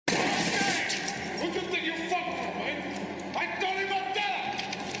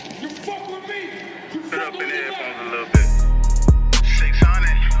in the headphones a little bit.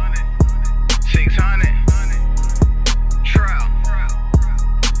 600. 600. Trial.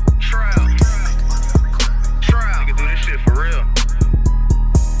 Nigga do this shit for real.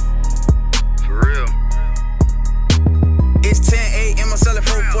 For real. It's 10 a.m. I'm selling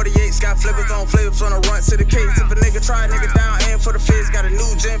 448. Got flippers on flips on a run to the case. If a nigga try a nigga down, aim for the face. Got a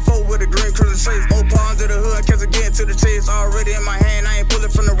new Gen 4 with a green cruiser trace. Old palms to the hood, cause I get to the chase. Already in my hand, I ain't pulling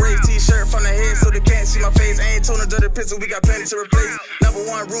from the race. T-shirt from the head so they can't see my face. I ain't told no dirty pistol, we got plenty to replace. Number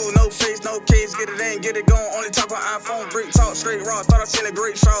one rule, no face, no case. Get it in, get it gone. Only talk on iPhone, brick talk, straight raw. Thought I seen a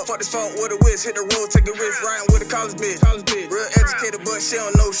great shot. Fuck this fault with a whiz, hit the road, take a risk. Riding with a college bitch. Real educated, but she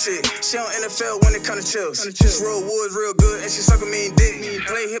don't know shit. She on NFL when it come to chills. This road woods real good, and she suckin' me and dick.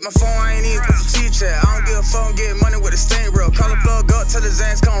 Play hit my phone, I ain't even put some T-chat. I don't give a phone, get money with a stain real. Call a plug up, tell his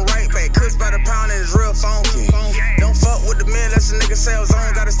ass come right back. Kush by the pound and it's real funky. Don't fuck with the men, that's a nigga sales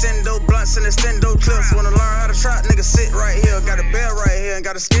on. Got a stendo blunts and a stendo clips. Wanna learn how to trot, nigga sit right here. Got a bell right here and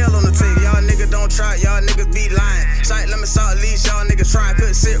got a scale on the table. Y'all niggas don't try, y'all niggas be lying. Sight, let me start leash, y'all niggas trying.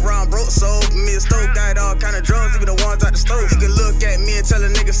 Couldn't sit round broke, so open me a stove. Got all kind of drugs, even the ones out the stove. You can look at me and tell a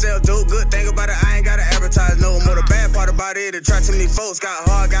nigga sell dope. Good thing about it, I ain't gotta advertise no more. The bad part about it, it try too many folks. Got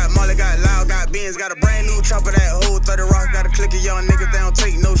hard, got molly, got loud, got beans. Got a brand new chopper, that whole 30 rock. Got a click of young niggas, they don't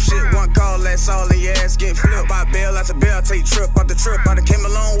take no shit. One call, that's all, and your ass get flipped. By bail after bail, take trip out the trip. I done came a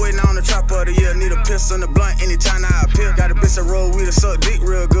long way, now on the chopper of the year. Need a pistol and a blunt anytime I appear. Got a bitch that roll weed to suck dick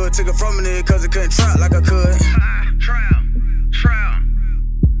real good. Took it from a nigga cause it couldn't trap like I could. Trial.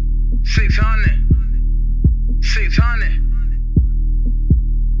 600.